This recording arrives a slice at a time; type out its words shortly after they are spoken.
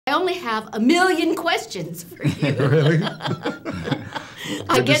only have a million questions for you. Really?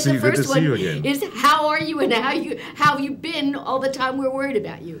 I guess the first one you again. is how are you and how have you been all the time we're worried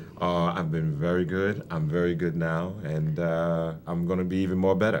about you? I've been very good. I'm very good now, and I'm going to be even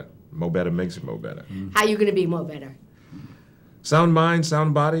more better. More better makes it more better. How are you going to be more better? Sound mind,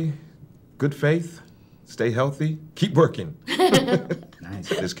 sound body, good faith, stay healthy, keep working. Nice.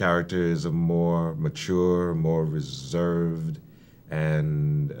 This character is a more mature, more reserved,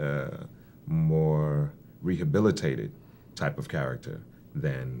 and more rehabilitated type of character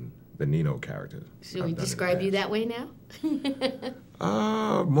than the Nino character. Should we describe you that way now?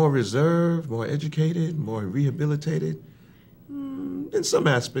 More reserved, more educated, more rehabilitated. In some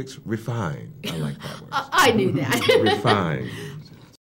aspects, refined. I like that word. I knew that. Refined.